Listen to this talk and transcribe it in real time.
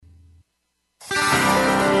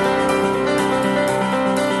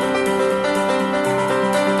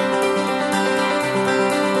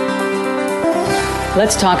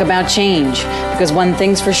Let's talk about change, because one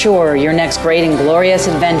thing's for sure, your next great and glorious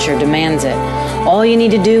adventure demands it. All you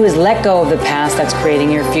need to do is let go of the past that's creating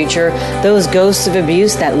your future, those ghosts of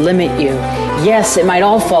abuse that limit you. Yes, it might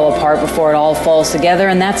all fall apart before it all falls together,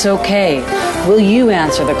 and that's okay. Will you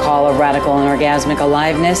answer the call of radical and orgasmic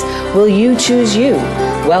aliveness? Will you choose you?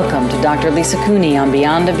 Welcome to Dr. Lisa Cooney on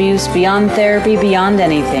Beyond Abuse, Beyond Therapy, Beyond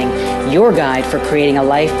Anything, your guide for creating a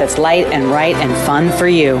life that's light and right and fun for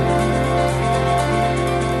you.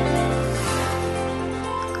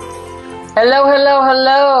 Hello, hello,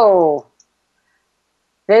 hello.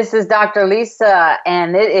 This is Dr. Lisa,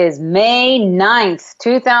 and it is May 9th,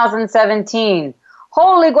 2017.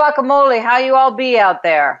 Holy guacamole, how you all be out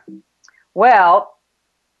there? Well,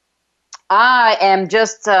 I am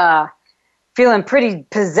just feeling pretty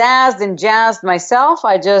pizzazzed and jazzed myself.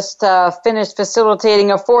 I just finished facilitating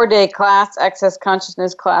a 4-day class, Access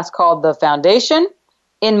Consciousness class called The Foundation,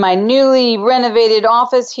 in my newly renovated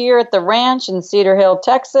office here at the ranch in Cedar Hill,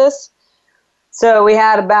 Texas. So we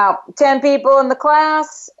had about 10 people in the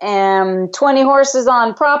class and 20 horses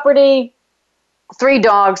on property, 3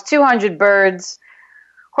 dogs, 200 birds,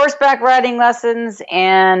 horseback riding lessons,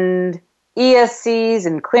 and ESCs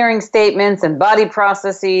and clearing statements and body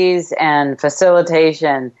processes and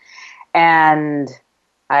facilitation. And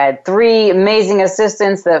I had 3 amazing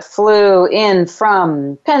assistants that flew in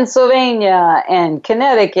from Pennsylvania and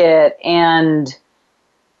Connecticut and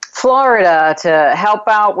Florida to help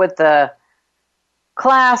out with the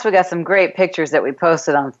class. We got some great pictures that we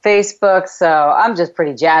posted on Facebook, so I'm just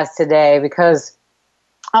pretty jazzed today because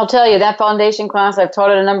I'll tell you, that foundation class, I've taught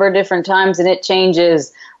it a number of different times, and it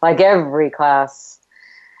changes like every class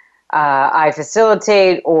I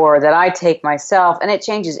facilitate or that I take myself, and it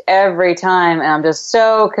changes every time, and I'm just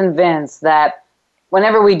so convinced that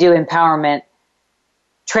whenever we do empowerment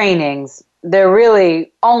trainings, they're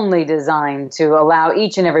really only designed to allow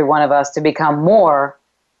each and every one of us to become more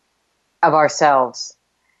of ourselves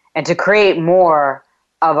and to create more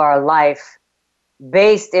of our life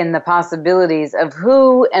based in the possibilities of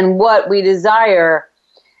who and what we desire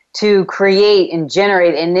to create and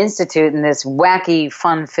generate and institute in this wacky,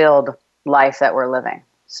 fun-filled life that we're living.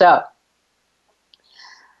 So,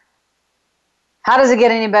 how does it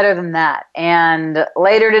get any better than that? And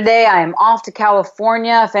later today, I am off to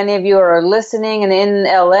California. If any of you are listening and in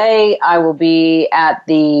LA, I will be at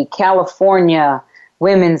the California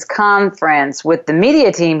Women's Conference with the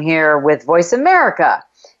media team here with Voice America.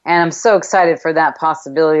 And I'm so excited for that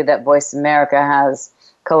possibility that Voice America has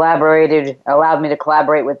allowed me to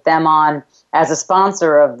collaborate with them on as a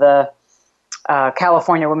sponsor of the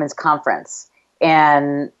California Women's Conference.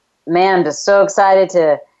 And man, just so excited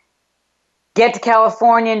to get to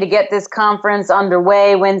California and to get this conference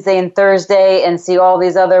underway Wednesday and Thursday and see all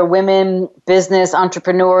these other women, business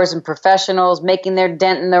entrepreneurs and professionals making their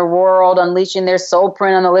dent in their world, unleashing their soul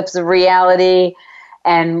print on the lips of reality,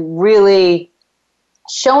 and really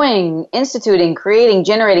showing, instituting, creating,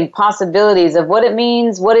 generating possibilities of what it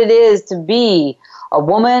means, what it is to be a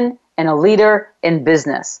woman and a leader in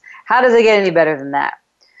business. How does it get any better than that?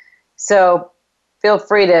 So feel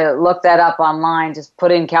free to look that up online. Just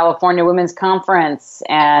put in California Women's Conference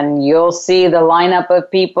and you'll see the lineup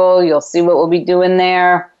of people. You'll see what we'll be doing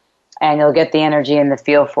there, and you'll get the energy and the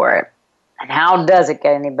feel for it. And how does it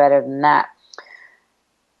get any better than that?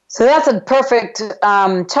 So that's a perfect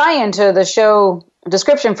tie-in to the show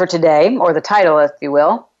description for today, or the title, if you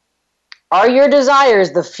will. Are your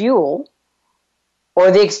desires the fuel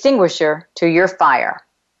or the extinguisher to your fire?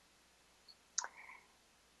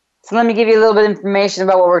 So let me give you a little bit of information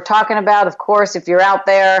about what we're talking about. Of course, if you're out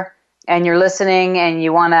there and you're listening and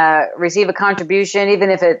you want to receive a contribution,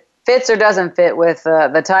 even if it fits or doesn't fit with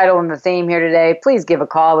the title and the theme here today, please give a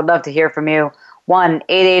call. I would love to hear from you.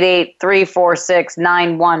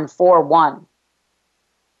 1-888-346-9141.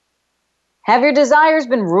 Have your desires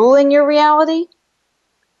been ruling your reality?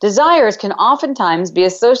 Desires can oftentimes be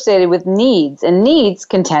associated with needs, and needs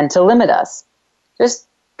can tend to limit us. Just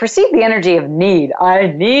perceive the energy of need. I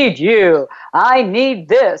need you. I need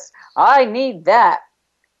this. I need that.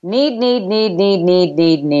 Need.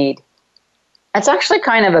 It's actually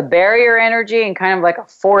kind of a barrier energy and kind of like a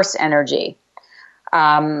force energy.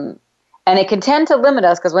 And it can tend to limit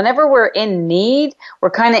us because whenever we're in need, we're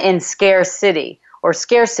kind of in scarcity.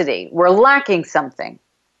 We're lacking something.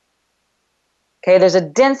 Okay, there's a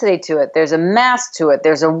density to it. There's a mass to it.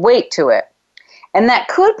 There's a weight to it. And that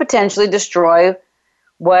could potentially destroy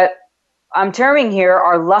what I'm terming here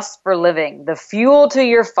our lust for living, the fuel to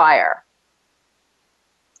your fire.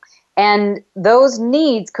 And those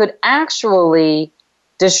needs could actually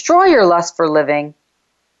destroy your lust for living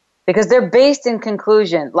because they're based in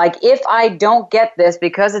conclusion. Like, if I don't get this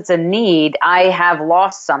because it's a need, I have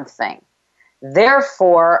lost something.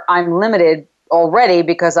 Therefore, I'm limited already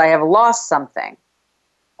because I have lost something.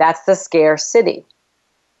 That's the scarcity.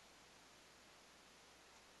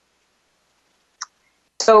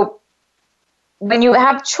 So when you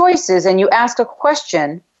have choices and you ask a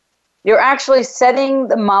question, you're actually setting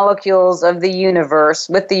the molecules of the universe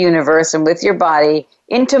and with your body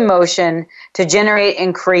into motion to generate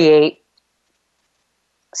and create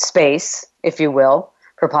space, if you will,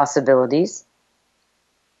 for possibilities.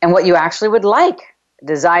 And what you actually would like,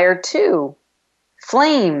 desire to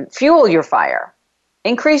fuel your fire,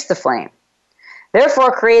 increase the flame.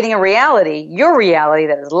 Therefore, creating a reality, your reality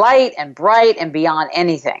that is light and bright and beyond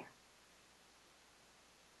anything.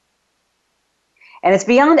 And it's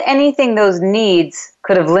beyond anything those needs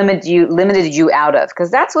could have limited you out of,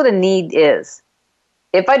 because that's what a need is.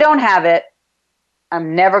 If I don't have it,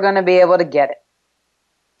 I'm never going to be able to get it.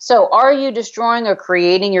 So, are you destroying or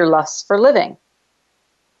creating your lust for living?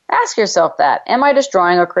 Ask yourself that. Am I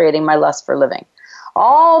destroying or creating my lust for living?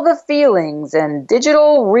 All the feelings and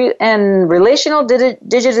digital and relational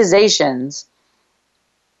digitizations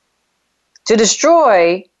to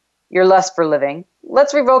destroy your lust for living.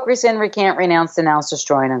 Let's revoke, rescind, recant, renounce, denounce,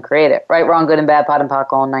 destroy, and uncreate it. Right, wrong, good and bad, pot and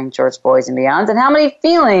pock, all 9 shorts, boys and beyonds. And how many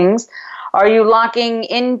feelings are you locking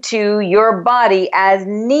into your body as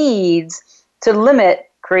needs to limit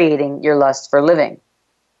creating your lust for living?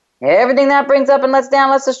 Everything that brings up and lets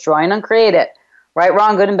down, let's destroy and uncreate it. Right,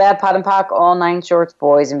 wrong, good and bad, pot and pock, all 9 shorts,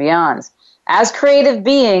 boys and beyonds. As creative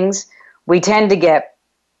beings, we tend to get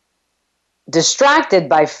distracted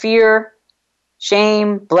by fear,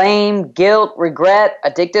 shame, blame, guilt, regret,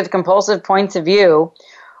 addictive, compulsive points of view,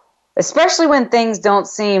 especially when things don't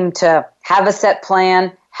seem to have a set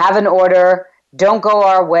plan, have an order, don't go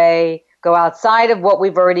our way, go outside of what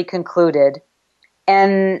we've already concluded.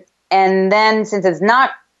 And then, since it's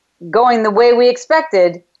not going the way we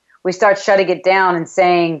expected, we start shutting it down and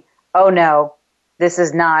saying, oh no,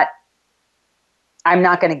 I'm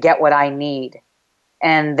not going to get what I need.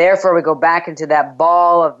 And therefore we go back into that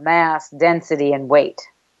ball of mass, density, and weight.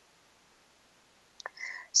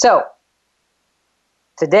 So,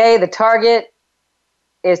 today the target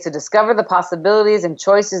is to discover the possibilities and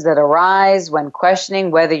choices that arise when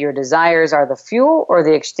questioning whether your desires are the fuel or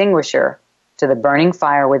the extinguisher to the burning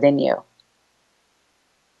fire within you.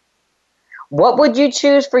 What would you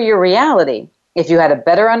choose for your reality if you had a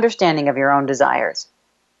better understanding of your own desires?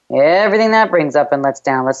 Everything that brings up and lets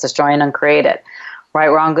down, let's destroy and uncreate it. Right,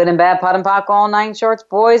 wrong, good and bad, pot and pock, all 9 shorts,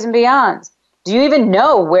 boys and beyonds. Do you even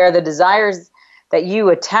know where the desires that you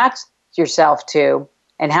attach yourself to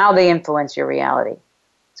and how they influence your reality?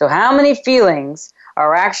 So how many feelings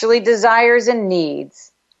are actually desires and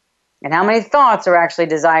needs? And how many thoughts are actually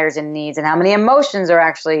desires and needs? And how many emotions are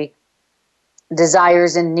actually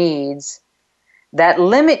desires and needs that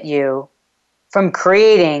limit you from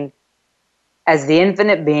creating as the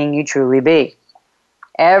infinite being you truly be?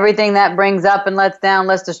 Everything that brings up and lets down,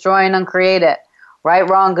 let's destroy and uncreate it. Right,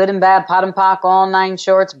 wrong, good and bad, pot and pock, all 9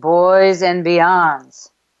 shorts, boys and beyonds.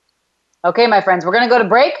 Okay, my friends, we're going to go to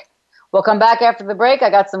break. We'll come back after the break.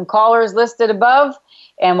 I got some callers listed above,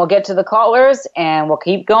 and we'll get to the callers, and we'll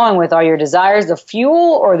keep going with, are your desires the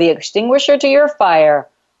fuel or the extinguisher to your fire?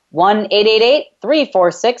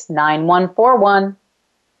 1-888-346-9141.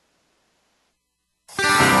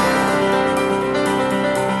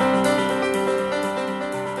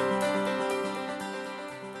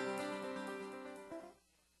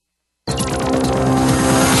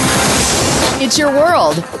 It's your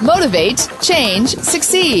world. Motivate, change,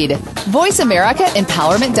 succeed.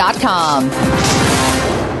 VoiceAmericaEmpowerment.com.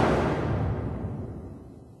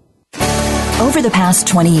 Over the past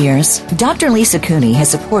 20 years, Dr. Lisa Cooney has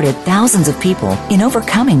supported thousands of people in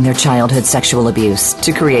overcoming their childhood sexual abuse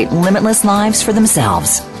to create limitless lives for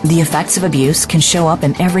themselves. The effects of abuse can show up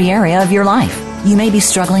in every area of your life. You may be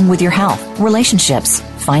struggling with your health, relationships,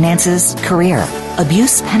 finances, career.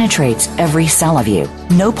 Abuse penetrates every cell of you.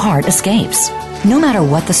 No part escapes. No matter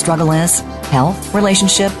what the struggle is, health,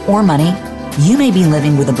 relationship, or money, you may be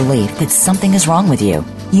living with a belief that something is wrong with you.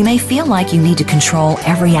 You may feel like you need to control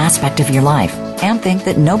every aspect of your life and think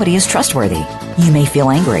that nobody is trustworthy. You may feel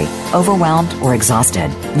angry, overwhelmed, or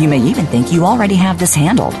exhausted. You may even think you already have this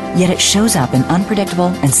handled, yet it shows up in unpredictable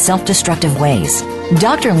and self-destructive ways.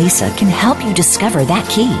 Dr. Lisa can help you discover that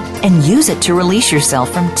key and use it to release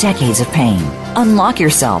yourself from decades of pain. Unlock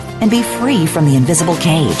yourself and be free from the invisible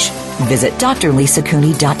cage. Visit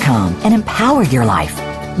drlisacooney.com and empower your life.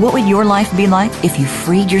 What would your life be like if you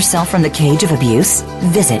freed yourself from the cage of abuse?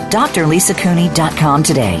 Visit drlisacooney.com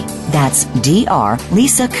today. That's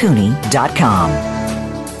drlisacooney.com.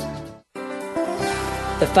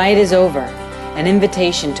 The fight is over. An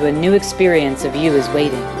invitation to a new experience of you is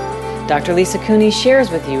waiting. Dr. Lisa Cooney shares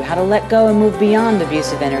with you how to let go and move beyond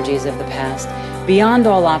abusive energies of the past, beyond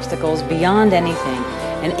all obstacles, beyond anything,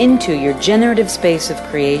 and into your generative space of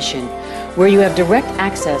creation, where you have direct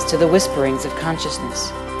access to the whisperings of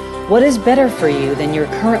consciousness. What is better for you than you're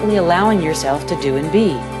currently allowing yourself to do and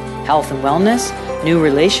be? Health and wellness, new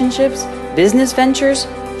relationships, business ventures,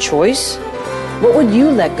 choice? What would you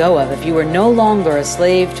let go of if you were no longer a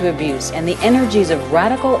slave to abuse and the energies of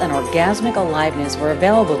radical and orgasmic aliveness were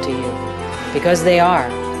available to you? Because they are.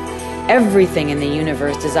 Everything in the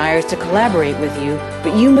universe desires to collaborate with you,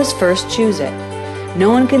 but you must first choose it. No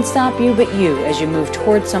one can stop you but you as you move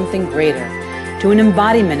towards something greater, to an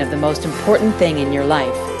embodiment of the most important thing in your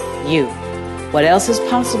life, you. What else is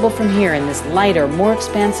possible from here in this lighter, more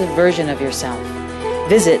expansive version of yourself?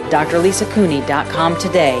 Visit drlisacooney.com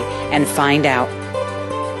today and find out.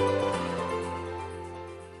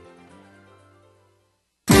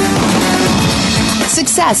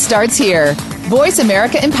 Success starts here.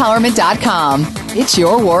 VoiceAmericaEmpowerment.com. It's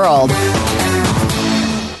your world.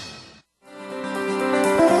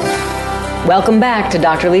 Welcome back to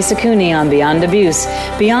Dr. Lisa Cooney on Beyond Abuse,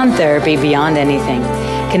 Beyond Therapy, Beyond Anything.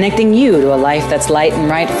 Connecting you to a life that's light and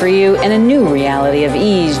right for you and a new reality of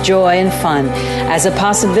ease, joy, and fun as a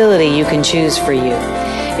possibility you can choose for you.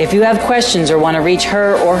 If you have questions or want to reach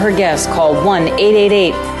her or her guests, call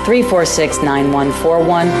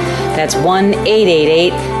 1-888-346-9141. That's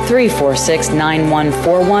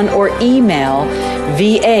 1-888-346-9141 or email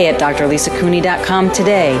va@drlisacooney.com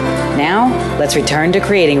today. Now, let's return to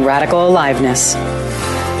creating radical aliveness.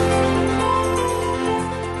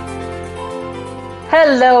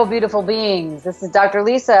 Hello, beautiful beings. This is Dr.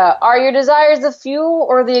 Lisa. Are your desires the fuel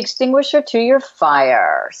or the extinguisher to your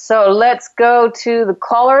fire? So let's go to the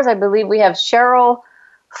callers. I believe we have Cheryl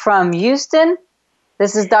from Houston.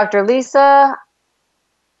 This is Dr. Lisa.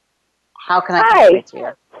 How can I contribute to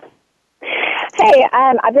you? Hey,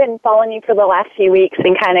 I've been following you for the last few weeks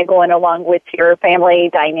and kind of going along with your family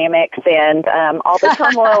dynamics and all the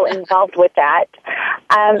turmoil involved with that.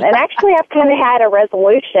 And actually, I've kind of had a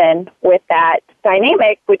resolution with that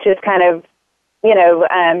dynamic, which is kind of, been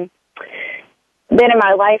in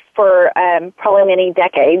my life for probably many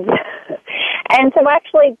decades. And so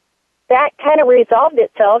actually, that kind of resolved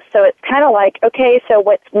itself. So it's kind of like, okay, so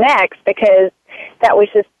what's next? Because that was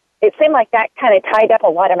just, it seemed like that kind of tied up a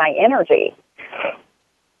lot of my energy.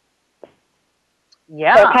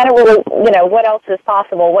 Yeah. So kind of, what else is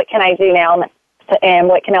possible? What can I do now? And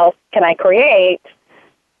what else can I create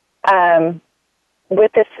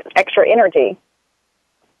with this extra energy?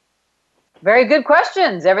 Very good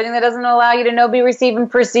questions. Everything that doesn't allow you to know, be, receive, and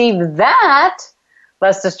perceive that,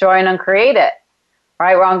 let's destroy and uncreate it.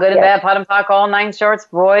 Right, wrong, good and bad, pot and pock, all nine shorts,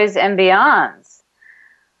 boys and beyonds.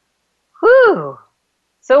 Whew.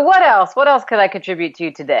 So what else? What else could I contribute to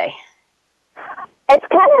you today? It's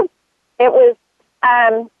kind of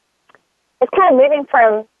moving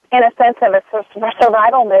from, in a sense, of a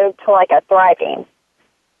survival mode to like a thriving.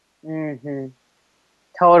 Mm-hmm.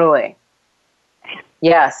 Totally.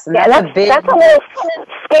 Yes. And yeah, that's a little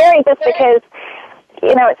scary just because,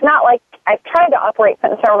 it's not like I've tried to operate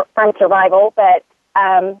from survival, but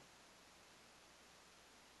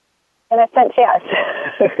in a sense, yes.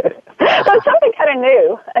 So it's something kind of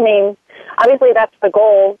new. I mean, obviously that's the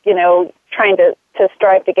goal, trying to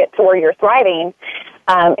strive to get to where you're thriving.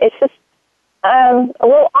 It's just a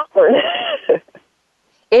little awkward.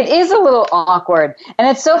 It is a little awkward. And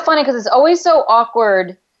it's so funny because it's always so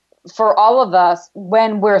awkward for all of us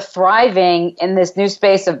when we're thriving in this new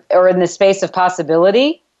space in this space of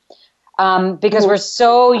possibility, because we're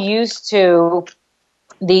so used to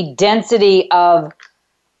the density of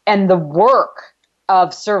and the work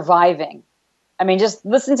of surviving. I mean, just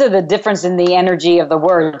listen to the difference in the energy of the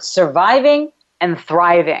words surviving and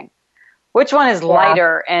thriving. Which one is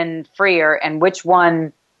lighter and freer, and which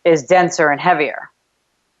one is denser and heavier?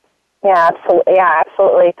 Yeah, absolutely. Yeah,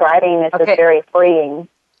 absolutely. Thriving is just very freeing.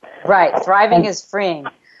 Right. Thriving is freeing.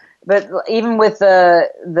 But even with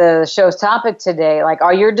the show's topic today, like,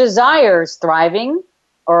 are your desires thriving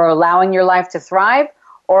or allowing your life to thrive,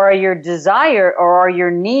 or are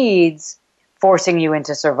your needs forcing you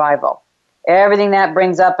into survival? Everything that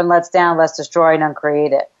brings up and lets down, let's destroy and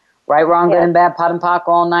uncreate it. Right, wrong, good and bad, pot and pock,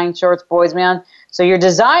 all nine shorts, boys, man. So your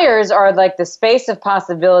desires are like the space of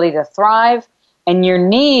possibility to thrive, and your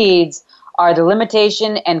needs are the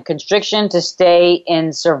limitation and constriction to stay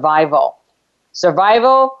in survival.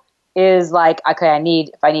 Survival is like, okay,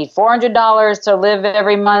 if I need $400 to live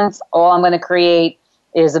every month, all I'm going to create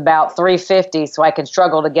is about $350 so I can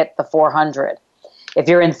struggle to get the 400. If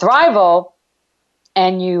you're in thrival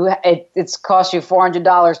and it's cost you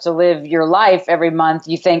 $400 to live your life every month,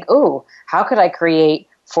 you think, ooh, how could I create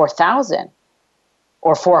 4,000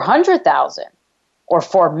 or 400,000 or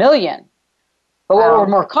 4 million? But what we're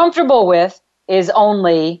more comfortable with is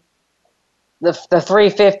only the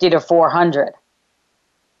 350 to 400.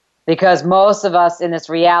 Because most of us in this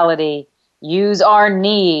reality use our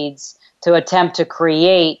needs to attempt to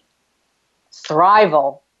create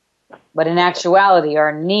thrival, but in actuality,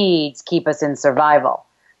 our needs keep us in survival.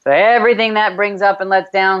 So everything that brings up and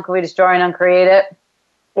lets down, can we destroy and uncreate it?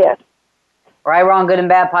 Yes. Right, wrong, good and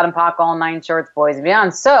bad, pot and pock, all 9 shorts, boys and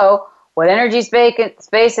beyond. So, what energy,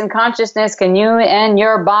 space, and consciousness can you and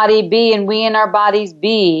your body be, and we and our bodies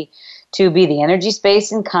be, to be the energy,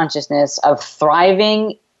 space, and consciousness of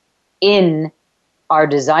thriving in our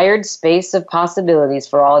desired space of possibilities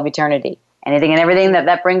for all of eternity? Anything and everything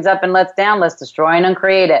that brings up and lets down, let's destroy and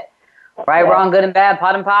uncreate it. Right, wrong, good and bad,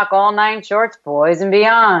 pot and pock, all 9 shorts, boys and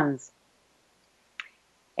beyonds.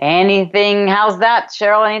 Anything, how's that,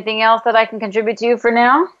 Cheryl? Anything else that I can contribute to you for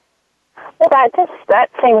now? Well, that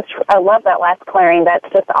seems, I love that last clearing. That's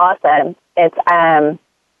just awesome. It's, I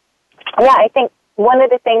think one of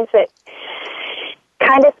the things that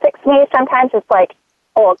kind of sticks me sometimes is like,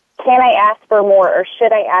 oh, can I ask for more or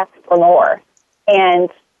should I ask for more? And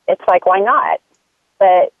it's like, why not?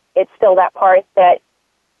 But it's still that part that,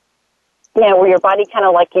 where your body kind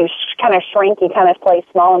of like you kind of shrink, you kind of play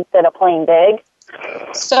small instead of playing big.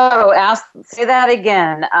 So say that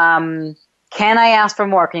again. Can I ask for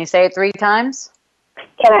more? Can you say it 3 times?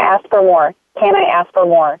 Can I ask for more? Can I ask for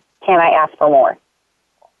more? Can I ask for more?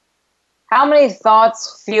 How many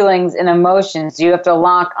thoughts, feelings, and emotions do you have to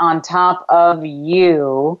lock on top of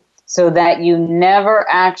you so that you never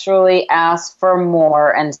actually ask for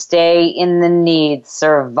more and stay in the need,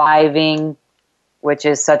 surviving, which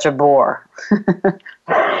is such a bore?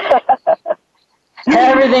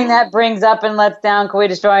 Everything that brings up and lets down, can we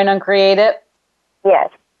destroy and uncreate it? Yes.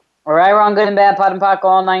 Right, wrong, good and bad, pot and pock,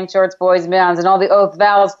 all 9 shorts, boys and beyonds, and all the oaths,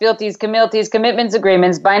 vows, fealties, communities, commitments,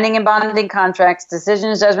 agreements, binding and bonding contracts,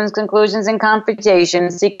 decisions, judgments, conclusions, and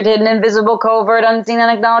confrontations, secret, hidden, invisible, covert, unseen,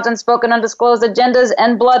 unacknowledged, unspoken, undisclosed agendas,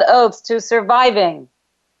 and blood oaths to surviving,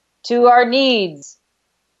 to our needs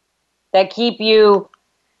that keep you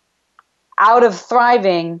out of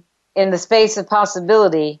thriving in the space of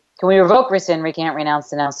possibility. Can we revoke, rescind, recant,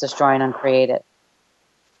 renounce, denounce, destroy, and uncreate it?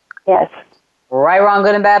 Yes. Right, wrong,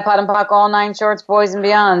 good and bad, pot and pock, all 9 shorts, boys and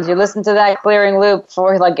beyonds. You listen to that clearing loop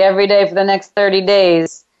for like every day for the next 30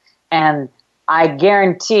 days, and I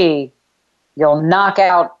guarantee you'll knock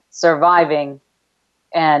out surviving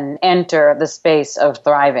and enter the space of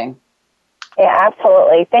thriving. Yeah,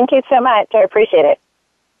 absolutely. Thank you so much. I appreciate it.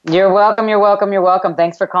 You're welcome, you're welcome, you're welcome.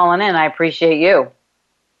 Thanks for calling in. I appreciate you.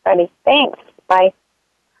 Buddy, thanks. Bye.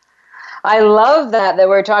 I love that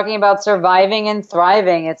we're talking about surviving and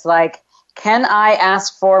thriving. It's like, can I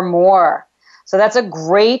ask for more? So that's a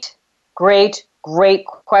great, great, great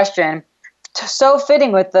question. So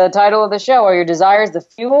fitting with the title of the show. Are your desires the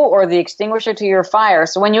fuel or the extinguisher to your fire?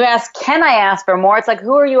 So when you ask, can I ask for more? It's like,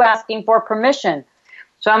 who are you asking for permission?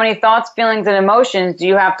 So how many thoughts, feelings, and emotions do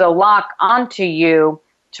you have to lock onto you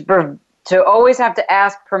to always have to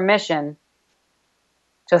ask permission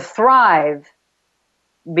to thrive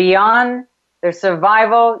beyond the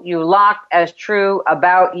survival you locked as true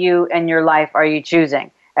about you and your life are you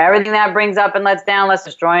choosing? Everything that brings up and lets down, let's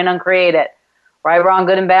destroy and uncreate it. Right, wrong,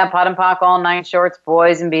 good and bad, pot and pock, all 9 shorts,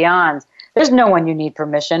 boys and beyonds. There's no one you need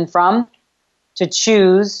permission from to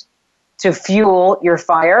choose to fuel your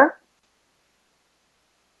fire.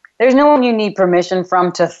 There's no one you need permission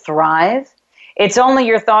from to thrive. It's only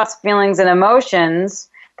your thoughts, feelings, and emotions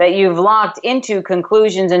that you've locked into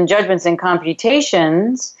conclusions and judgments and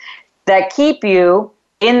computations that keep you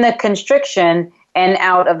in the constriction and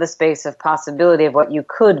out of the space of possibility of what you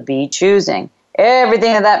could be choosing.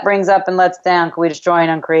 Everything that brings up and lets down, can we destroy and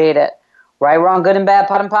uncreate it? Right, wrong, good and bad,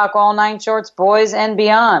 pot and pock, all 9 shorts, boys and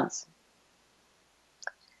beyonds.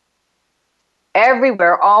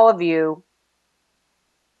 Everywhere, all of you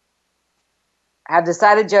have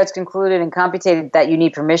decided, judged, concluded, and computated that you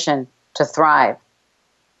need permission to thrive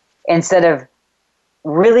instead of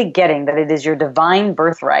really getting that it is your divine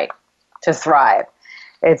birthright to thrive.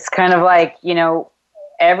 It's kind of like,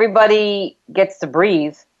 everybody gets to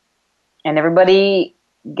breathe, and everybody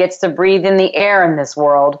gets to breathe in the air in this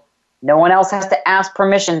world. No one else has to ask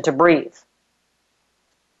permission to breathe.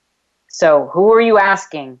 So who are you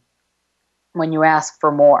asking when you ask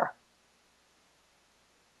for more?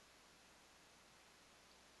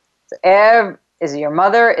 Is it your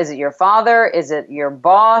mother? Is it your father? Is it your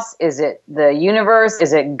boss? Is it the universe?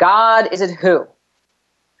 Is it God? Is it who?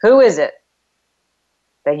 Who is it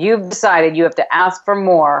that you've decided you have to ask for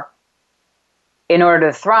more in order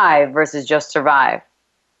to thrive versus just survive?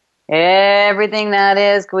 Everything that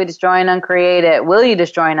is, can we destroy and uncreate it? Will you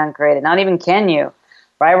destroy and uncreate it? Not even can you.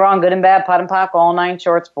 Right, wrong, good and bad, pot and pock, all 9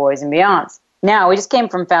 shorts, boys and beyonds. Now, we just came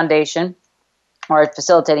from foundation, or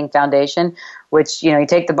facilitating foundation, which, you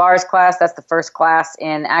take the bars class, that's the first class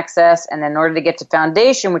in Access, and then in order to get to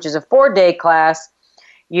foundation, which is a 4-day class,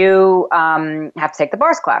 you have to take the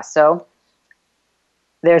bars class. So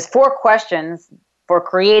there's 4 questions for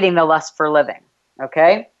creating the lust for living,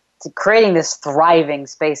 okay? To creating this thriving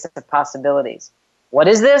space of possibilities. What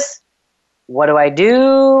is this? What do I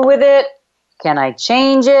do with it? Can I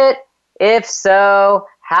change it? If so,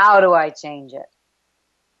 how do I change it?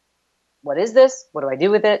 What is this? What do I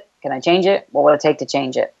do with it? Can I change it? What will it take to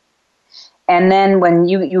change it? And then when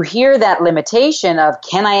you hear that limitation of,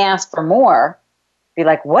 can I ask for more? Be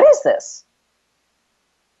like, what is this?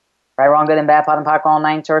 Right, wrong, good and bad, pot and pock, all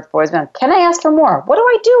 9 shorts, boys and beyond. Can I ask for more? What do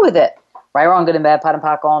I do with it? Right, wrong, good and bad, pot and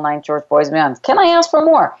pock, all 9 shorts, boys and beyond. Can I ask for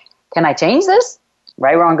more? Can I change this?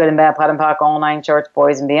 Right, wrong, good and bad, pot and pock, all 9 shorts,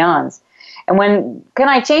 boys and beyonds. And when can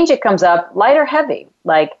I change it comes up, light or heavy?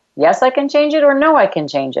 Like, yes, I can change it, or no, I can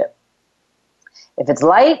change it. If it's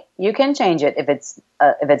light, you can change it. If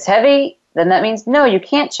it's heavy, then that means no, you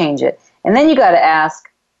can't change it. And then you got to ask,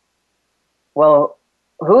 well,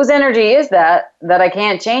 whose energy is that I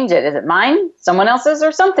can't change it? Is it mine, someone else's,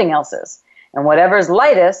 or something else's? And whatever's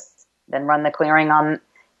lightest, then run the clearing on,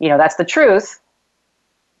 that's the truth.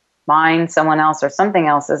 Mine, someone else, or something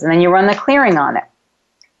else's. And then you run the clearing on it.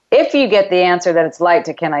 If you get the answer that it's light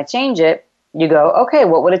to can I change it, you go, okay,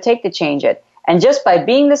 what would it take to change it? And just by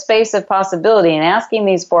being the space of possibility and asking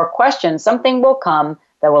these 4 questions, something will come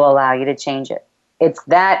that will allow you to change it. It's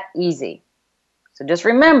that easy. So just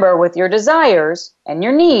remember, with your desires and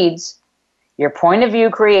your needs, your point of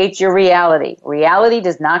view creates your reality. Reality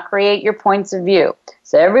does not create your points of view.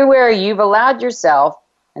 So everywhere you've allowed yourself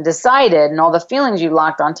and decided, and all the feelings you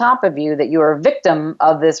locked on top of you, that you are a victim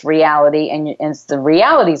of this reality, and it's the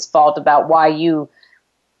reality's fault about why you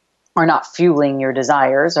are not fueling your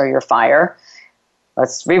desires or your fire.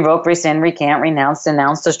 Let's revoke, rescind, recant, renounce,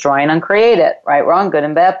 denounce, destroy, and uncreate it. Right, wrong, good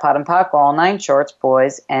and bad, pot and pock, all 9 shorts,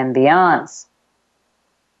 boys and beyonds.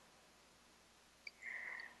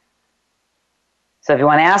 So if you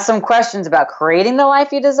want to ask some questions about creating the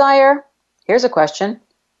life you desire, here's a question.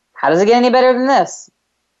 How does it get any better than this?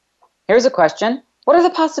 Here's a question. What are the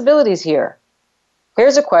possibilities here?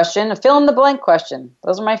 Here's a question, a fill-in-the-blank question.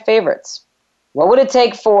 Those are my favorites. What would it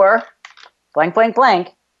take for blank, blank,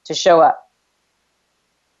 blank to show up?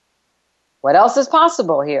 What else is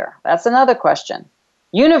possible here? That's another question.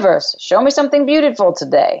 Universe, show me something beautiful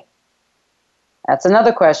today. That's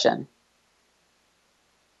another question.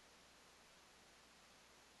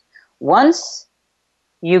 Once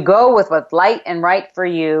you go with what's light and right for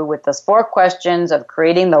you with those 4 questions of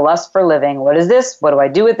creating the lust for living, what is this? What do I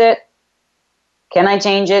do with it? Can I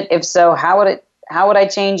change it? If so, how would I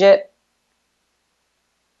change it?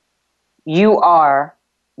 You are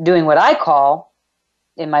doing what I call,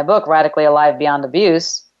 in my book, Radically Alive Beyond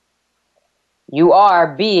Abuse, you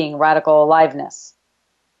are being radical aliveness.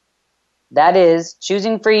 That is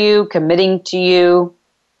choosing for you, committing to you,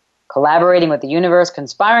 collaborating with the universe,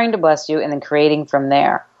 conspiring to bless you, and then creating from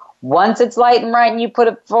there. Once it's light and right and you put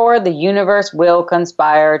it forward, the universe will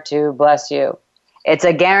conspire to bless you. It's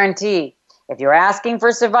a guarantee. If you're asking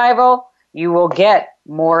for survival, you will get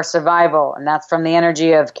more survival. And that's from the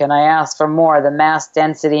energy of, can I ask for more? The mass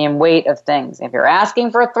density and weight of things. If you're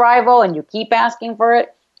asking for thrival and you keep asking for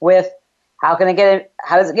it with, how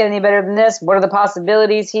does it get any better than this? What are the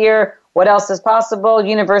possibilities here? What else is possible?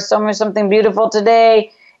 Universe, show me something beautiful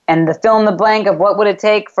today. And the fill in the blank of what would it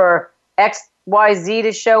take for X, Y, Z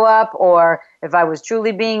to show up? Or if I was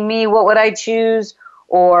truly being me, what would I choose?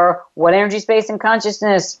 Or what energy, space, and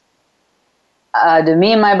consciousness do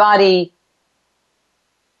me and my body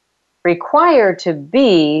require to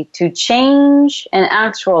be to change and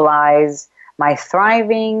actualize my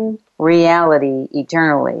thriving reality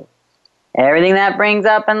eternally? Everything that brings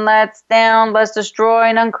up and lets down, let's destroy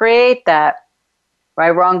and uncreate that.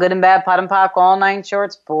 Right, wrong, good and bad, pot and pock, all 9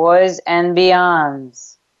 shorts, boys and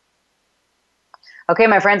beyonds. Okay,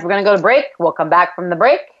 my friends, we're going to go to break. We'll come back from the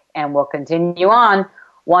break, and we'll continue on.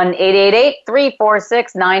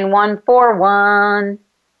 1-888-346-9141.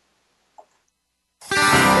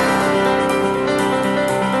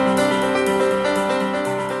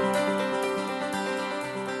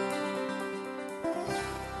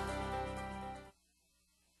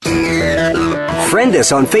 Friend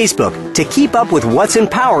us on Facebook to keep up with what's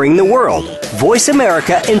empowering the world. Voice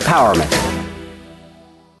America Empowerment.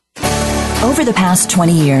 Over the past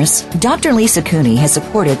 20 years, Dr. Lisa Cooney has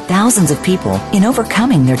supported thousands of people in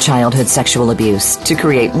overcoming their childhood sexual abuse to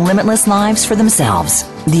create limitless lives for themselves.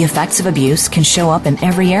 The effects of abuse can show up in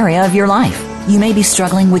every area of your life. You may be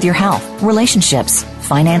struggling with your health, relationships,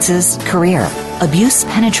 finances, career. Abuse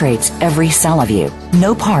penetrates every cell of you.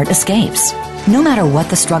 No part escapes. No matter what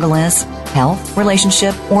the struggle is, health,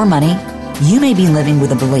 relationship, or money, you may be living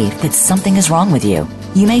with a belief that something is wrong with you.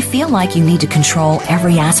 You may feel like you need to control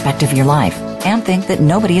every aspect of your life and think that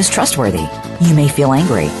nobody is trustworthy. You may feel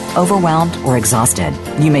angry, overwhelmed, or exhausted.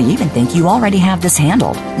 You may even think you already have this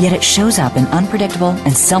handled, yet it shows up in unpredictable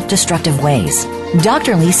and self-destructive ways.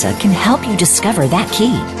 Dr. Lisa can help you discover that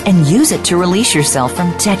key and use it to release yourself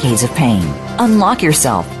from decades of pain. Unlock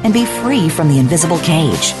yourself and be free from the invisible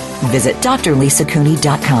cage. Visit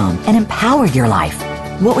drlisacooney.com and empower your life.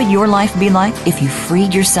 What would your life be like if you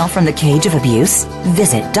freed yourself from the cage of abuse?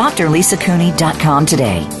 Visit drlisacooney.com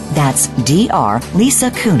today. That's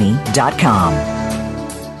drlisacooney.com.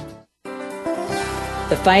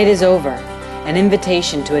 The fight is over. An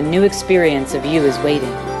invitation to a new experience of you is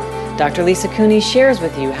waiting. Dr. Lisa Cooney shares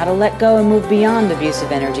with you how to let go and move beyond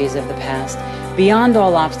abusive energies of the past, beyond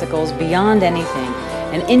all obstacles, beyond anything,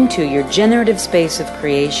 and into your generative space of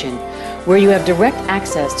creation, where you have direct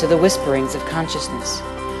access to the whisperings of consciousness.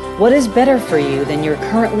 What is better for you than you're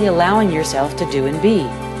currently allowing yourself to do and be?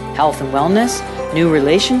 Health and wellness, new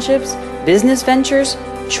relationships, business ventures,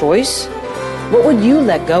 choice? What would you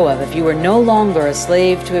let go of if you were no longer a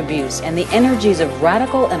slave to abuse and the energies of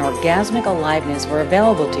radical and orgasmic aliveness were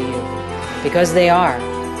available to you? Because they are.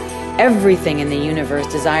 Everything in the universe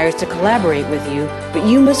desires to collaborate with you, but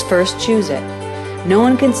you must first choose it. No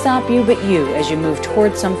one can stop you but you as you move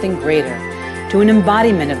towards something greater, to an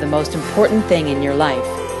embodiment of the most important thing in your life,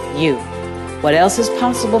 you. What else is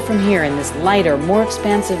possible from here in this lighter, more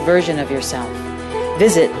expansive version of yourself?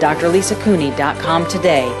 Visit drlisacooney.com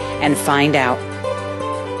today and find out.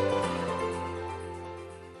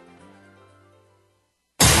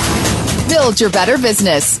 Build your better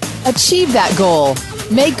business. Achieve that goal.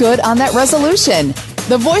 Make good on that resolution.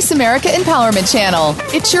 The Voice America Empowerment Channel.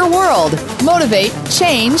 It's your world. Motivate,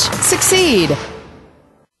 change, succeed.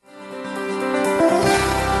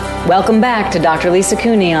 Welcome back to Dr. Lisa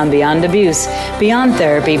Cooney on Beyond Abuse, Beyond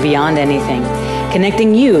Therapy, Beyond Anything.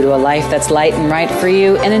 Connecting you to a life that's light and right for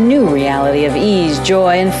you and a new reality of ease,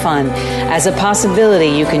 joy, and fun as a possibility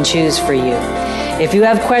you can choose for you. If you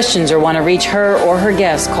have questions or want to reach her or her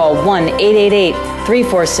guests, call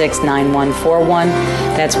 1-888-346-9141.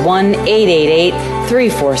 That's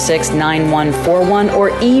 1-888-346-9141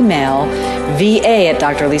 or email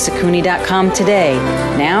va@drlisacooney.com today.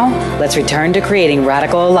 Now, let's return to creating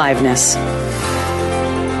radical aliveness.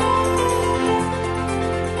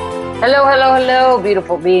 Hello, hello, hello,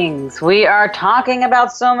 beautiful beings. We are talking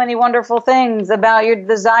about so many wonderful things about your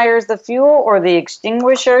desires, the fuel or the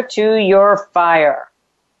extinguisher to your fire.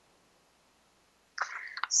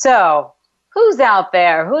 So, who's out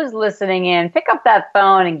there? Who's listening in? Pick up that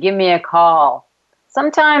phone and give me a call.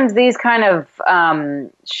 Sometimes these kind of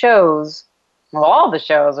shows, well, all the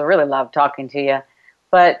shows, I really love talking to you,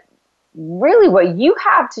 but really what you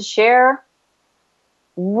have to share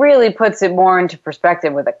really puts it more into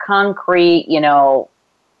perspective with a concrete,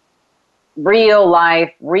 real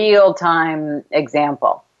life, real time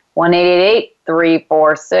example.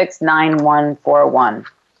 1-888-346-9141.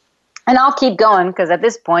 And I'll keep going because at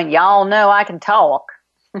this point, y'all know I can talk.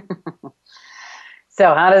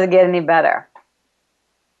 So how does it get any better?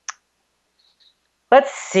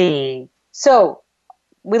 Let's see. So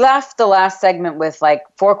we left the last segment with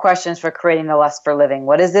 4 questions for creating the lust for living.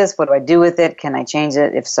 What is this? What do I do with it? Can I change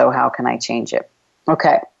it? If so, how can I change it?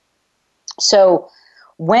 Okay. So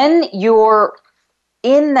when you're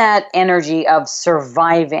in that energy of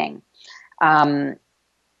surviving, the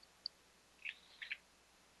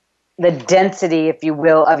density, if you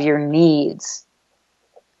will, of your needs,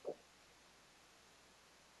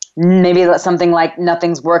 maybe something like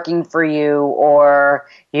nothing's working for you, or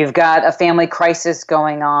you've got a family crisis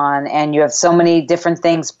going on and you have so many different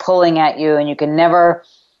things pulling at you and you can never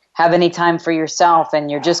have any time for yourself,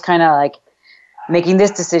 and you're just kind of making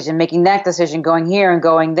this decision, making that decision, going here and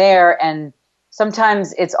going there, and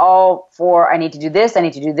sometimes it's all for I need to do this, I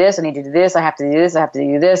need to do this, I need to do this, I have to do this, I have to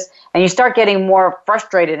do this, and you start getting more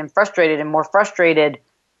frustrated and frustrated and more frustrated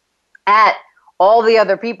at all the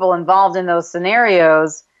other people involved in those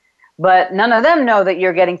scenarios. But none of them know that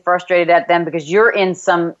you're getting frustrated at them because you're in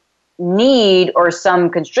some need or some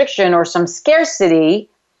constriction or some scarcity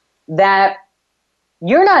that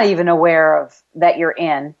you're not even aware of that you're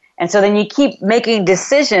in. And so then you keep making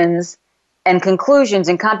decisions and conclusions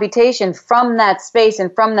and computation from that space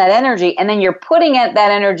and from that energy, and then you're putting that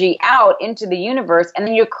energy out into the universe, and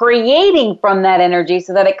then you're creating from that energy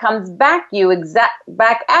so that it comes back at you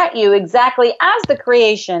exactly as the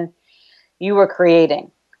creation you were creating.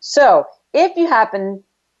 So if you happen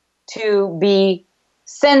to be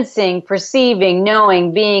sensing, perceiving,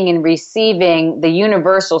 knowing, being, and receiving the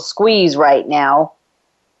universal squeeze right now,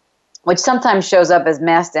 which sometimes shows up as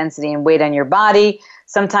mass density and weight on your body.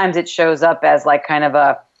 Sometimes it shows up as like kind of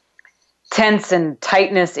a tense and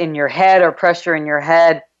tightness in your head or pressure in your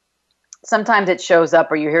head. Sometimes it shows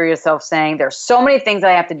up or you hear yourself saying, there's so many things I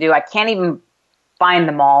have to do. I can't even find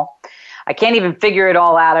them all. I can't even figure it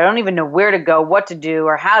all out. I don't even know where to go, what to do,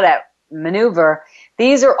 or how to maneuver.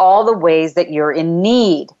 These are all the ways that you're in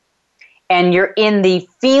need. And you're in the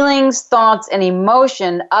feelings, thoughts, and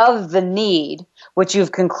emotion of the need, which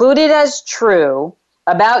you've concluded as true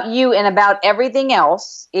about you and about everything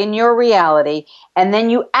else in your reality, and then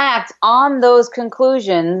you act on those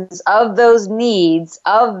conclusions of those needs,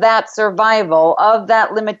 of that survival, of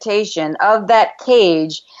that limitation, of that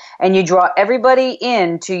cage, and you draw everybody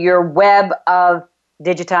into your web of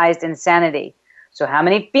digitized insanity. So how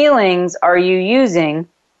many feelings are you using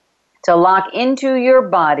to lock into your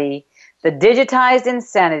body the digitized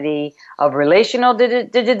insanity of relational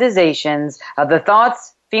digitizations of the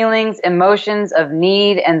thoughts, feelings, emotions of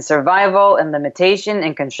need and survival and limitation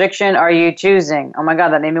and constriction are you choosing? Oh my God,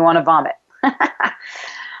 that made me want to vomit.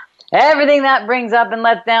 Everything that brings up and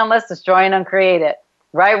lets down, let's destroy and uncreate it.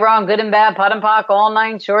 Right, wrong, good and bad, pot and pock, all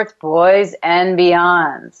nine shorts, boys and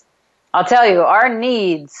beyonds. I'll tell you, our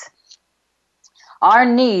needs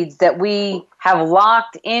that we have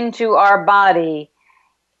locked into our body,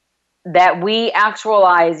 that we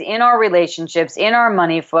actualize in our relationships, in our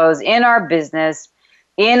money flows, in our business,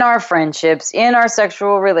 in our friendships, in our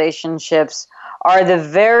sexual relationships, are the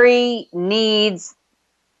very needs,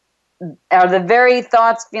 are the very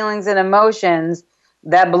thoughts, feelings, and emotions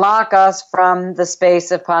that block us from the space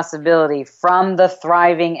of possibility, from the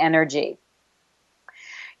thriving energy.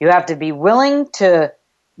 You have to be willing to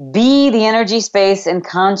be the energy, space, and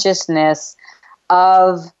consciousness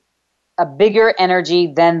of a bigger energy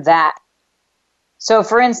than that. So,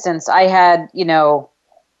 for instance, I had,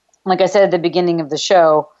 like I said at the beginning of the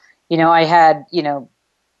show, I had,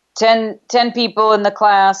 10 people in the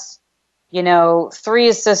class, 3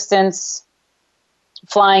 assistants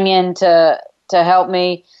flying in to help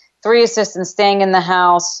me, 3 assistants staying in the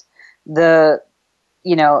house, me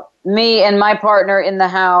and my partner in the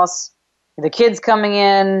house, the kids coming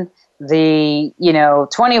in, the,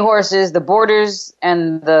 20 horses, the boarders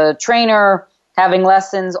and the trainer having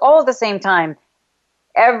lessons all at the same time.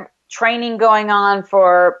 Training going on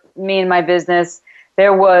for me and my business.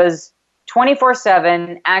 There was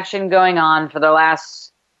 24/7 action going on for the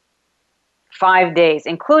last 5 days,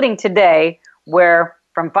 including today, where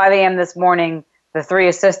from 5 a.m. this morning, the 3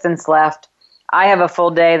 assistants left. I have a full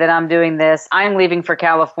day that I'm doing this. I'm leaving for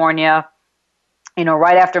California,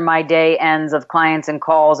 right after my day ends of clients and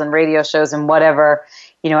calls and radio shows and whatever,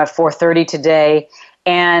 at 4:30 today.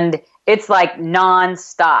 And it's like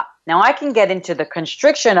nonstop. Now I can get into the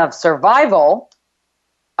constriction of survival,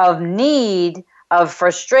 of need, of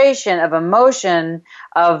frustration, of emotion,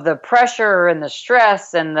 of the pressure and the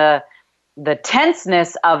stress and the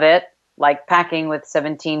tenseness of it, like packing with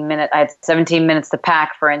 17 minutes. I had 17 minutes to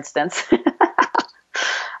pack, for instance,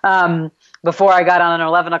 before I got on an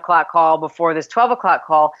 11 o'clock call, before this 12 o'clock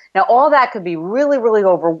call. Now, all that could be really, really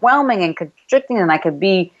overwhelming and constricting, and I could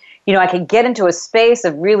be, I could get into a space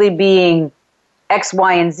of really being X,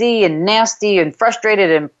 Y, and Z and nasty and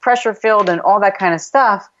frustrated and pressure-filled and all that kind of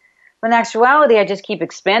stuff. But in actuality, I just keep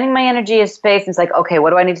expanding my energy of space. And it's like, okay, what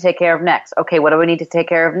do I need to take care of next? Okay, what do I need to take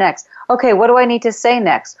care of next? Okay, what do I need to say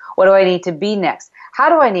next? What do I need to be next? How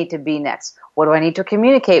do I need to be next? What do I need to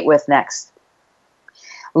communicate with next?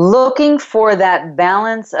 Looking for that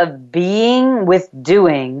balance of being with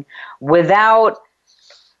doing without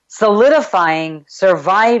solidifying,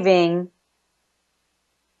 surviving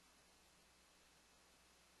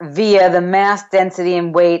via the mass density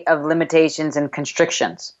and weight of limitations and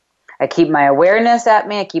constrictions. I keep my awareness at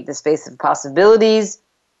me. I keep the space of possibilities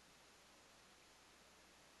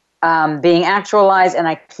being actualized, and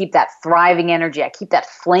I keep that thriving energy. I keep that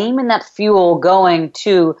flame and that fuel going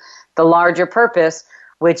to the larger purpose,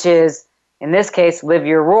 which is, in this case, live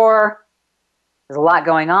your roar. There's a lot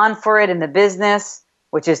going on for it in the business,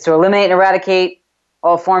 which is to eliminate and eradicate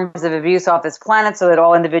all forms of abuse off this planet so that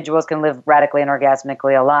all individuals can live radically and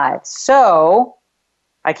orgasmically alive. So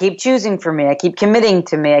I keep choosing for me. I keep committing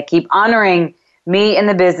to me. I keep honoring me and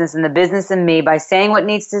the business and me, by saying what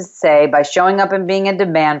needs to say, by showing up and being in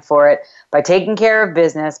demand for it, by taking care of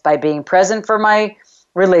business, by being present for my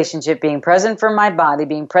relationship, being present for my body,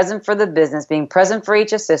 being present for the business, being present for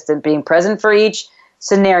each assistant, being present for each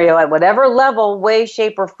scenario at whatever level, way,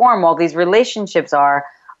 shape, or form all these relationships are,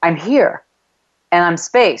 I'm here and I'm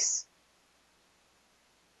space.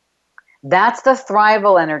 That's the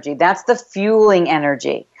thrival energy. That's the fueling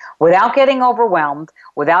energy. Without getting overwhelmed,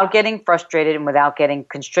 without getting frustrated, and without getting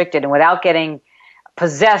constricted, and without getting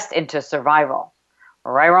possessed into survival.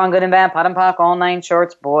 Right, wrong, good and bad, pot and pock, all nine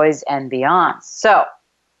shorts, boys and beyond. So,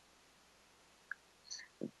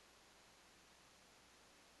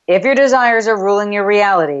 if your desires are ruling your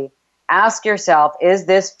reality, ask yourself, is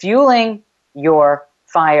this fueling your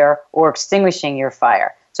fire or extinguishing your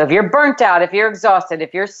fire? So if you're burnt out, if you're exhausted,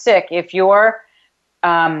 if you're sick, if you're,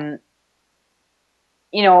 on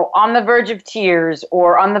the verge of tears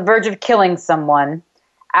or on the verge of killing someone,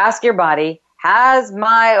 ask your body, has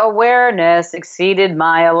my awareness exceeded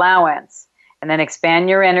my allowance? And then expand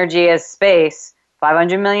your energy as space,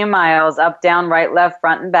 500 million miles, up, down, right, left,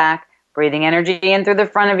 front, and back, breathing energy in through the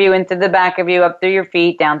front of you, in through the back of you, up through your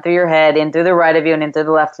feet, down through your head, in through the right of you, and in through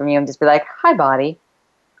the left from you, and just be like, hi, body,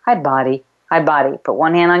 hi, body. Hi, body. Put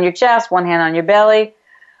one hand on your chest, one hand on your belly.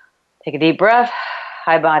 Take a deep breath.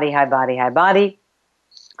 Hi, body, hi, body, hi, body.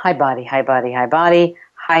 Hi, body, hi, body, hi, body.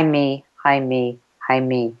 Hi, me, hi, me, hi,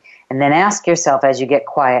 me. And then ask yourself as you get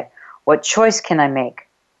quiet, what choice can I make?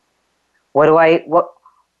 What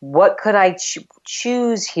could I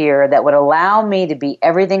choose here that would allow me to be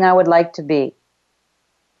everything I would like to be?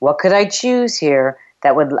 What could I choose here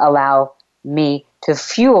that would allow me to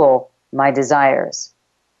fuel my desires?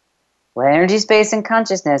 What energy, space, and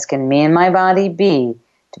consciousness can me and my body be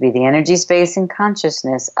to be the energy, space, and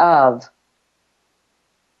consciousness of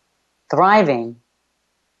thriving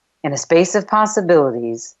in a space of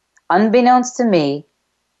possibilities, unbeknownst to me,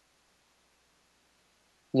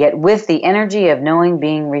 yet with the energy of knowing,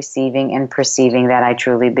 being, receiving, and perceiving that I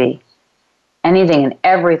truly be. Anything and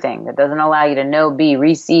everything that doesn't allow you to know, be,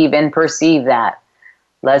 receive, and perceive that,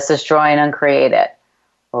 let's destroy and uncreate it.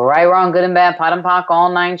 Right, wrong, good and bad, pot and pock, all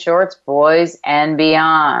nine shorts, boys and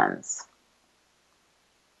beyonds.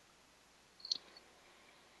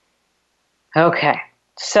 Okay,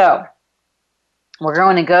 so we're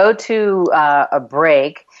going to go to a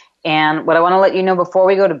break. And what I want to let you know before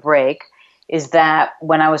we go to break is that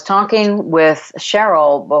when I was talking with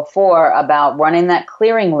Cheryl before about running that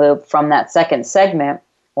clearing loop from that second segment, I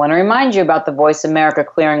want to remind you about the Voice America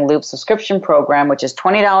Clearing Loop subscription program, which is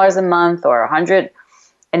 $20 a month or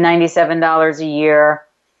 $197 a year.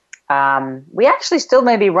 We actually still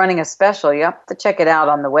may be running a special. You have to check it out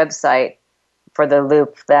on the website for the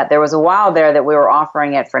loop. That there was a while there that we were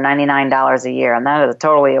offering it for $99 a year, and that is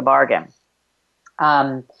totally a bargain.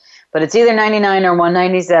 But it's either $99 or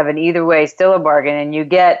 $197. Either way, still a bargain, and you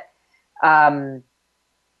get 4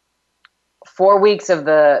 weeks of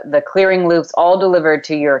the clearing loops all delivered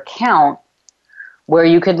to your account, where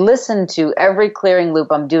you could listen to every clearing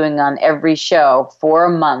loop I'm doing on every show for a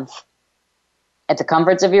month at the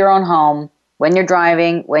comforts of your own home, when you're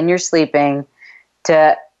driving, when you're sleeping,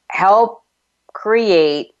 to help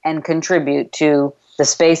create and contribute to the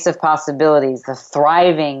space of possibilities, the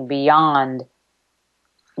thriving beyond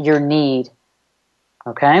your need.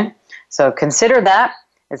 Okay? So consider that.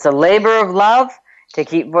 It's a labor of love to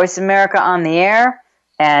keep Voice America on the air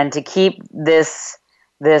and to keep this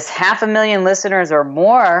 500,000 listeners or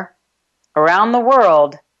more around the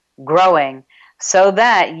world growing, so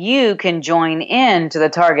that you can join in to the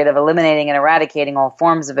target of eliminating and eradicating all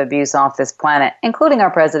forms of abuse off this planet, including our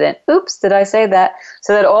president. Oops, did I say that?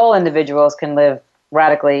 So that all individuals can live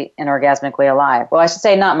radically and orgasmically alive. Well, I should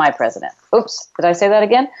say not my president. Oops, did I say that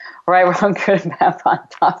again? Right, wrong, good, bad, fun,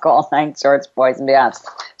 talk, all nine shorts, boys and beyonds.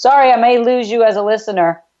 Sorry, I may lose you as a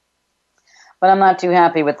listener, but I'm not too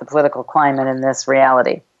happy with the political climate in this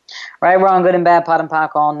reality. Right, wrong, good and bad, pot and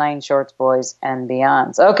pock, all nine shorts, boys and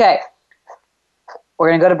beyonds. Okay, we're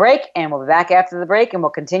going to go to break, and we'll be back after the break, and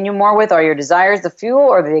we'll continue more with, are your desires the fuel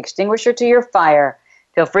or the extinguisher to your fire?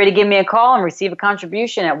 Feel free to give me a call and receive a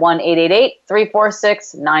contribution at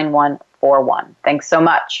 1-888-346-9141. Thanks so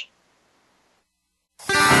much.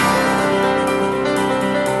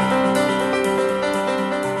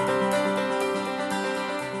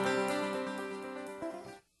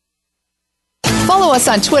 Follow us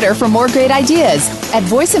on Twitter for more great ideas at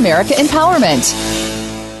Voice America Empowerment.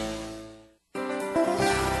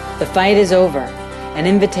 The fight is over. An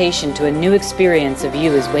invitation to a new experience of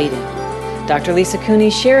you is waiting. Dr. Lisa Cooney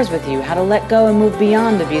shares with you how to let go and move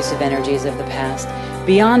beyond abusive energies of the past,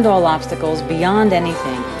 beyond all obstacles, beyond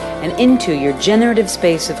anything, and into your generative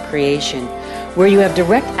space of creation, where you have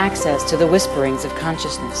direct access to the whisperings of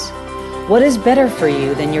consciousness. What is better for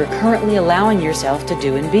you than you're currently allowing yourself to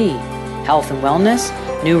do and be? Health and wellness,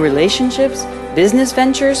 new relationships, business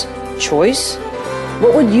ventures, choice?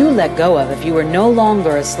 What would you let go of if you were no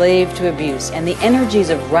longer a slave to abuse and the energies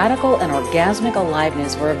of radical and orgasmic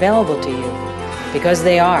aliveness were available to you? Because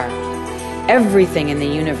they are. Everything in the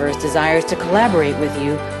universe desires to collaborate with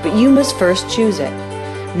you, but you must first choose it.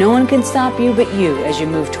 No one can stop you but you as you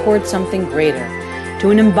move towards something greater, to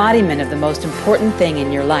an embodiment of the most important thing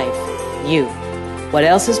in your life, you. What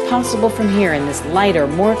else is possible from here in this lighter,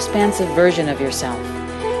 more expansive version of yourself?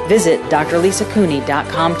 Visit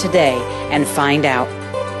drlisacooney.com today and find out.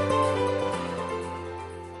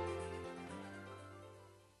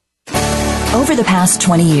 Over the past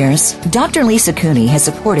 20 years, Dr. Lisa Cooney has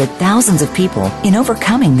supported thousands of people in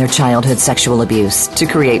overcoming their childhood sexual abuse to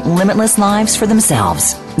create limitless lives for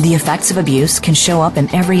themselves. The effects of abuse can show up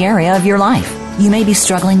in every area of your life. You may be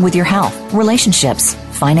struggling with your health, relationships,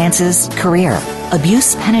 finances, career.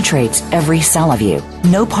 Abuse penetrates every cell of you.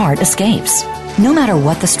 No part escapes. No matter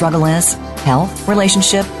what the struggle is, health,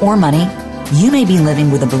 relationship, or money, you may be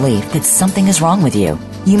living with a belief that something is wrong with you.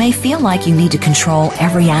 You may feel like you need to control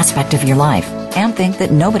every aspect of your life and think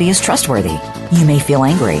that nobody is trustworthy. You may feel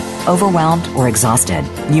angry, overwhelmed, or exhausted.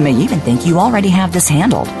 You may even think you already have this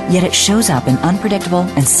handled, yet it shows up in unpredictable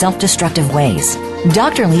and self-destructive ways.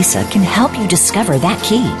 Dr. Lisa can help you discover that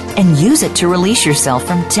key and use it to release yourself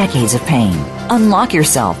from decades of pain. Unlock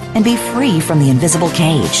yourself and be free from the invisible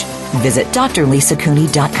cage. Visit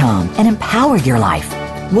drlisacooney.com and empower your life.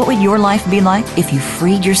 What would your life be like if you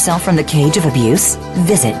freed yourself from the cage of abuse?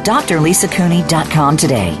 Visit drlisacooney.com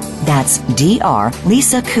today. That's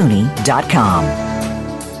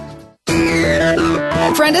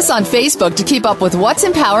drlisacooney.com. Friend us on Facebook to keep up with what's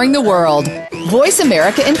empowering the world. Voice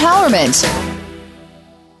America Empowerment.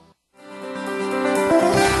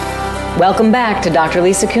 Welcome back to Dr.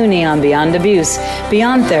 Lisa Cooney on Beyond Abuse,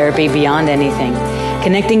 Beyond Therapy, Beyond Anything.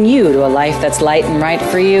 Connecting you to a life that's light and right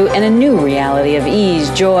for you and a new reality of ease,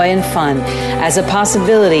 joy, and fun as a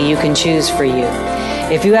possibility you can choose for you.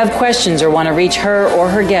 If you have questions or want to reach her or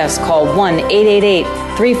her guests, call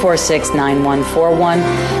 1-888-346-9141.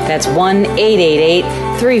 That's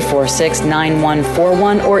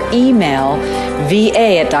 1-888-346-9141 or email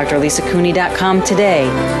va@drlisacooney.com today.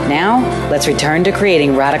 Now, let's return to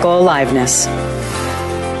creating radical aliveness.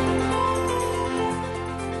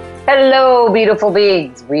 Hello, beautiful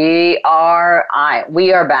beings. We are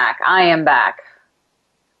back. I am back.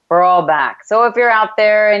 We're all back. So if you're out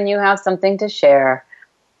there and you have something to share,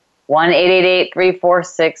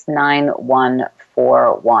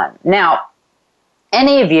 1-888-346-9141. Now,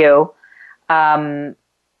 any of you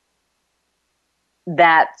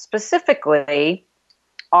that specifically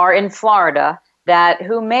are in Florida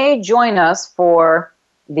who may join us for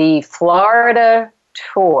the Florida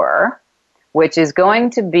tour, which is going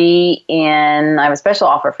to be I have a special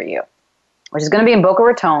offer for you, which is going to be in Boca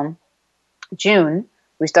Raton, June.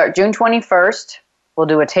 We start June 21st. We'll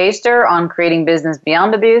do a taster on creating business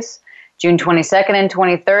beyond abuse. June 22nd and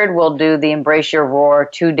 23rd, we'll do the Embrace Your Roar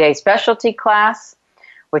 2-day specialty class,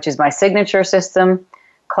 which is my signature system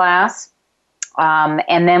class.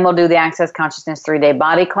 And then we'll do the Access Consciousness 3-day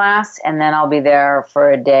body class, and then I'll be there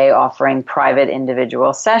for a day offering private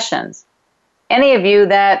individual sessions. Any of you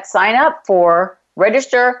that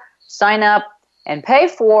register, sign up, and pay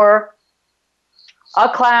for a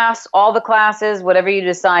class, all the classes, whatever you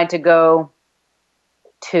decide to go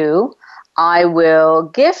to, I will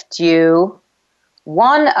gift you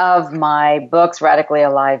one of my books, Radically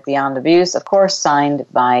Alive Beyond Abuse, of course, signed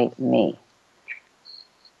by me.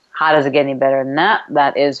 How does it get any better than that?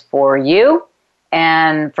 That is for you.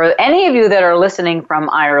 And for any of you that are listening from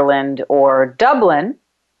Ireland or Dublin,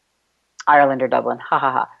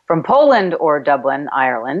 from Poland or Dublin,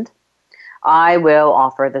 Ireland, I will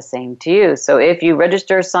offer the same to you. So if you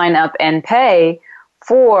register, sign up, and pay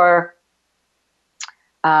for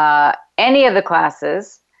any of the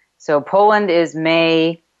classes, so Poland is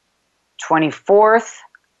May 24th.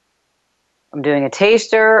 I'm doing a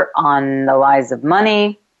taster on the lies of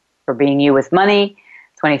money, for being you with money.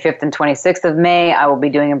 25th and 26th of May, I will be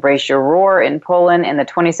doing Embrace Your Roar in Poland. And the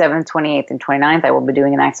 27th, 28th, and 29th, I will be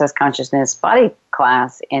doing an Access Consciousness body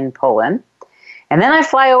class in Poland. And then I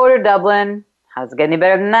fly over to Dublin. How does it get any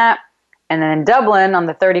better than that? And then in Dublin, on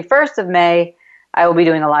the 31st of May, I will be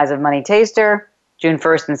doing a Lies of Money taster. June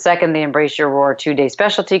 1st and 2nd, the Embrace Your Roar 2-day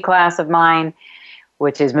specialty class of mine,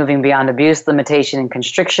 which is moving beyond abuse, limitation, and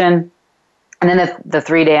constriction. And then the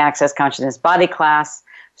 3-day Access Consciousness body class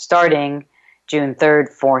starting June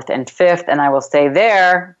 3rd, 4th, and 5th, and I will stay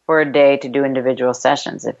there for a day to do individual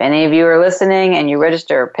sessions. If any of you are listening and you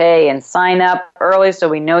register or pay and sign up early so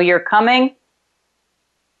we know you're coming,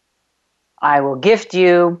 I will gift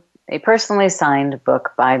you a personally signed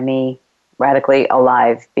book by me, Radically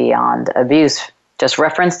Alive Beyond Abuse. Just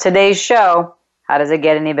reference today's show. How does it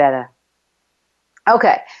get any better?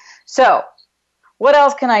 Okay, so what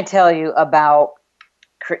else can I tell you about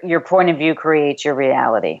your point of view creates your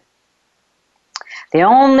reality? The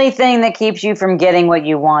only thing that keeps you from getting what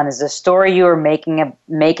you want is the story you are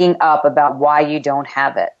making up about why you don't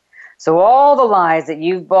have it. So all the lies that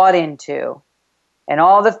you've bought into, and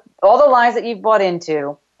all the lies that you've bought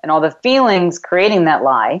into, and all the feelings creating that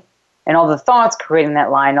lie, and all the thoughts creating that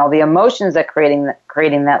lie, and all the emotions that creating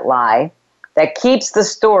that lie, that keeps the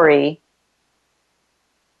story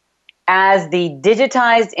as the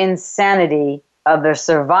digitized insanity of the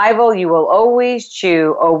survival you will always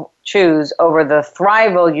choose over the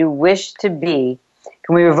thrival you wish to be.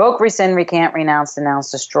 Can we revoke, rescind, recant, renounce, denounce,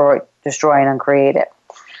 destroy, and uncreate it?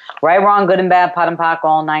 Right, wrong, good and bad, pot and pock,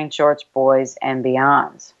 all 9 shorts, boys and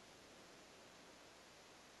beyonds.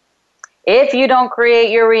 If you don't create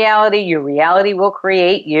your reality will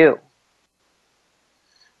create you.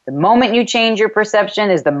 The moment you change your perception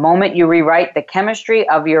is the moment you rewrite the chemistry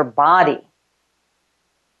of your body.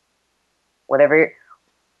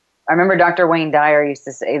 I remember Dr. Wayne Dyer used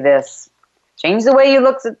to say this, change the way you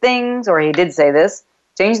look at things, or he did say this,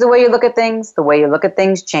 change the way you look at things, the way you look at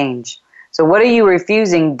things change. So what are you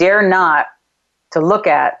refusing, dare not, to look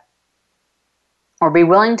at or be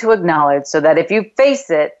willing to acknowledge, so that if you face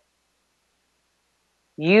it,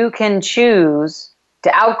 you can choose to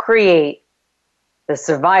outcreate the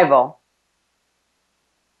survival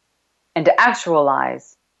and to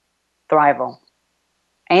actualize thrival.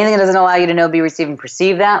 Anything that doesn't allow you to know, be, receive, and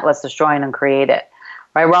perceive that, let's destroy and uncreate it.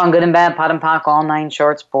 Right, wrong, good and bad, pot and pock, all 9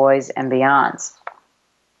 shorts, boys and beyonds.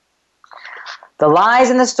 The lies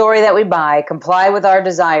in the story that we buy comply with our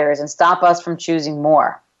desires and stop us from choosing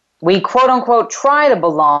more. We quote-unquote try to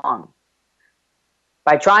belong.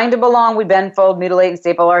 By trying to belong, we bend, fold, mutilate, and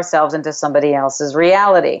staple ourselves into somebody else's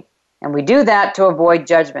reality. And we do that to avoid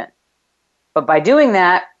judgment. But by doing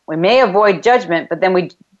that, we may avoid judgment,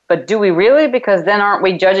 but do we really? Because then aren't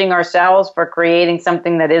we judging ourselves for creating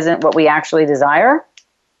something that isn't what we actually desire?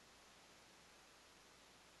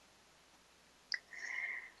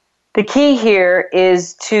 The key here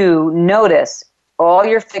is to notice all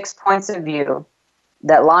your fixed points of view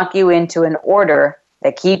that lock you into an order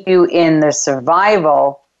that keep you in the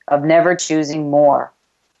survival of never choosing more.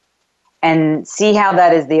 And see how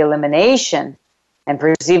that is the elimination, and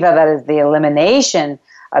perceive how that is the elimination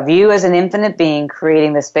of you as an infinite being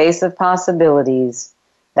creating the space of possibilities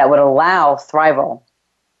that would allow thrival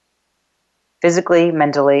physically,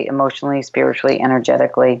 mentally, emotionally, spiritually,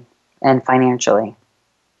 energetically, and financially.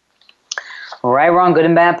 Right, wrong, good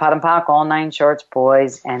and bad, pot and pock, all 9 shorts,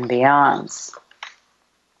 boys and beyonds.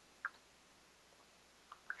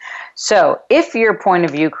 So, if your point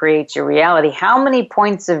of view creates your reality, how many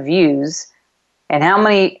points of views and how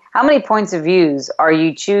many points of views are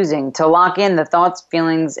you choosing to lock in the thoughts,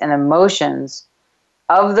 feelings, and emotions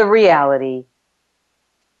of the reality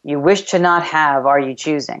you wish to not have are you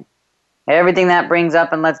choosing? Everything that brings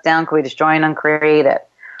up and lets down, can we destroy and uncreate it?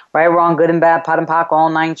 Right, wrong, good and bad, pot and pock, all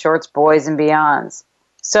 9 shorts, boys and beyonds.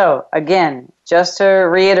 So, again, just to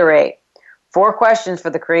reiterate, 4 questions for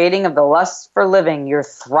the creating of the lust for living, your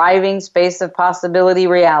thriving space of possibility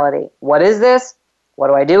reality. What is this? What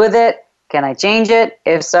do I do with it? Can I change it?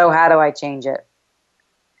 If so, how do I change it?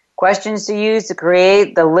 Questions to use to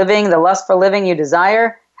create the lust for living you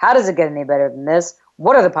desire. How does it get any better than this?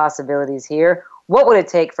 What are the possibilities here? What would it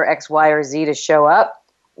take for X, Y, or Z to show up?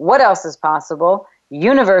 What else is possible?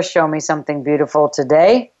 Universe, show me something beautiful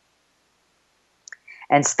today.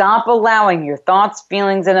 And stop allowing your thoughts,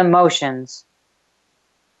 feelings, and emotions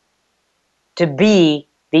to be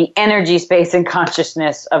the energy, space, and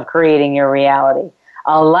consciousness of creating your reality.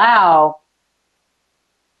 Allow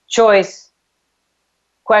choice,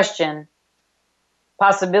 question,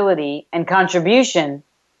 possibility, and contribution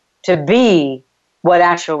to be what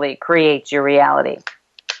actually creates your reality.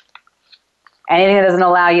 Anything that doesn't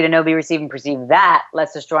allow you to know, be, receive, and perceive that,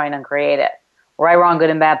 let's destroy and uncreate it. Right, wrong, good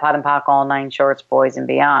and bad, pot and pock, all 9 shorts, boys and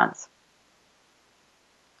beyonds.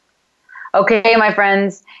 Okay, my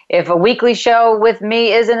friends, if a weekly show with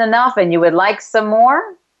me isn't enough and you would like some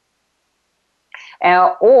more,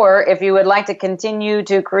 or if you would like to continue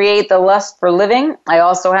to create the lust for living, I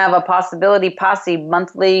also have a Possibility Posse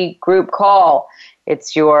monthly group call.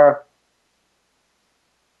 It's your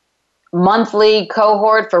monthly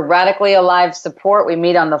cohort for Radically Alive support. We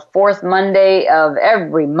meet on the fourth Monday of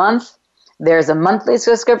every month. There's a monthly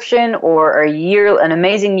subscription or an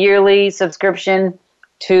amazing yearly subscription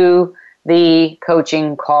to the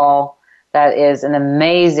coaching call. That is an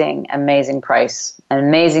amazing, amazing price, an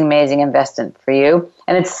amazing, amazing investment for you.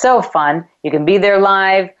 And it's so fun. You can be there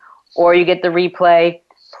live, or you get the replay,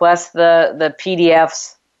 plus the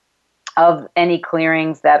PDFs of any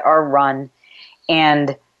clearings that are run.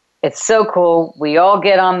 And it's so cool. We all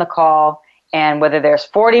get on the call, and whether there's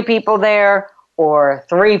 40 people there or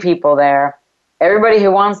 3 people there, everybody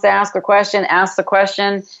who wants to ask a question, asks the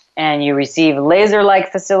question, and you receive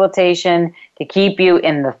laser-like facilitation to keep you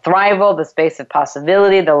in the thrival, the space of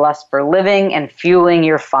possibility, the lust for living, and fueling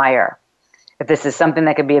your fire. If this is something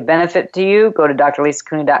that could be a benefit to you, go to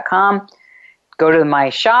drlisacooney.com, go to my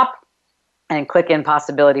shop, and click in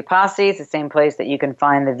Possibility Posse. It's the same place that you can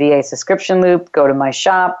find the VA subscription loop. Go to my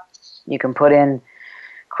shop. You can put in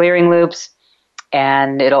clearing loops,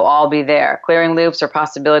 and it'll all be there. Clearing loops or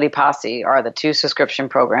Possibility Posse are the 2 subscription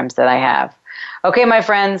programs that I have. Okay, my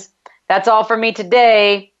friends, that's all for me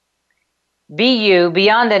today. Be you,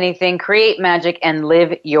 beyond anything, create magic, and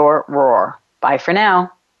live your roar. Bye for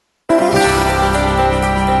now.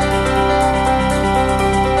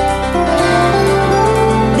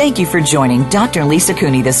 Thank you for joining Dr. Lisa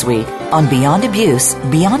Cooney this week on Beyond Abuse,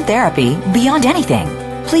 Beyond Therapy, Beyond Anything.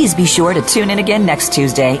 Please be sure to tune in again next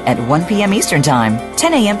Tuesday at 1 p.m. Eastern Time,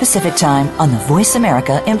 10 a.m. Pacific Time on the Voice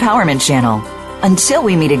America Empowerment Channel. Until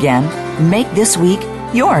we meet again, make this week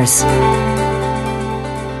yours.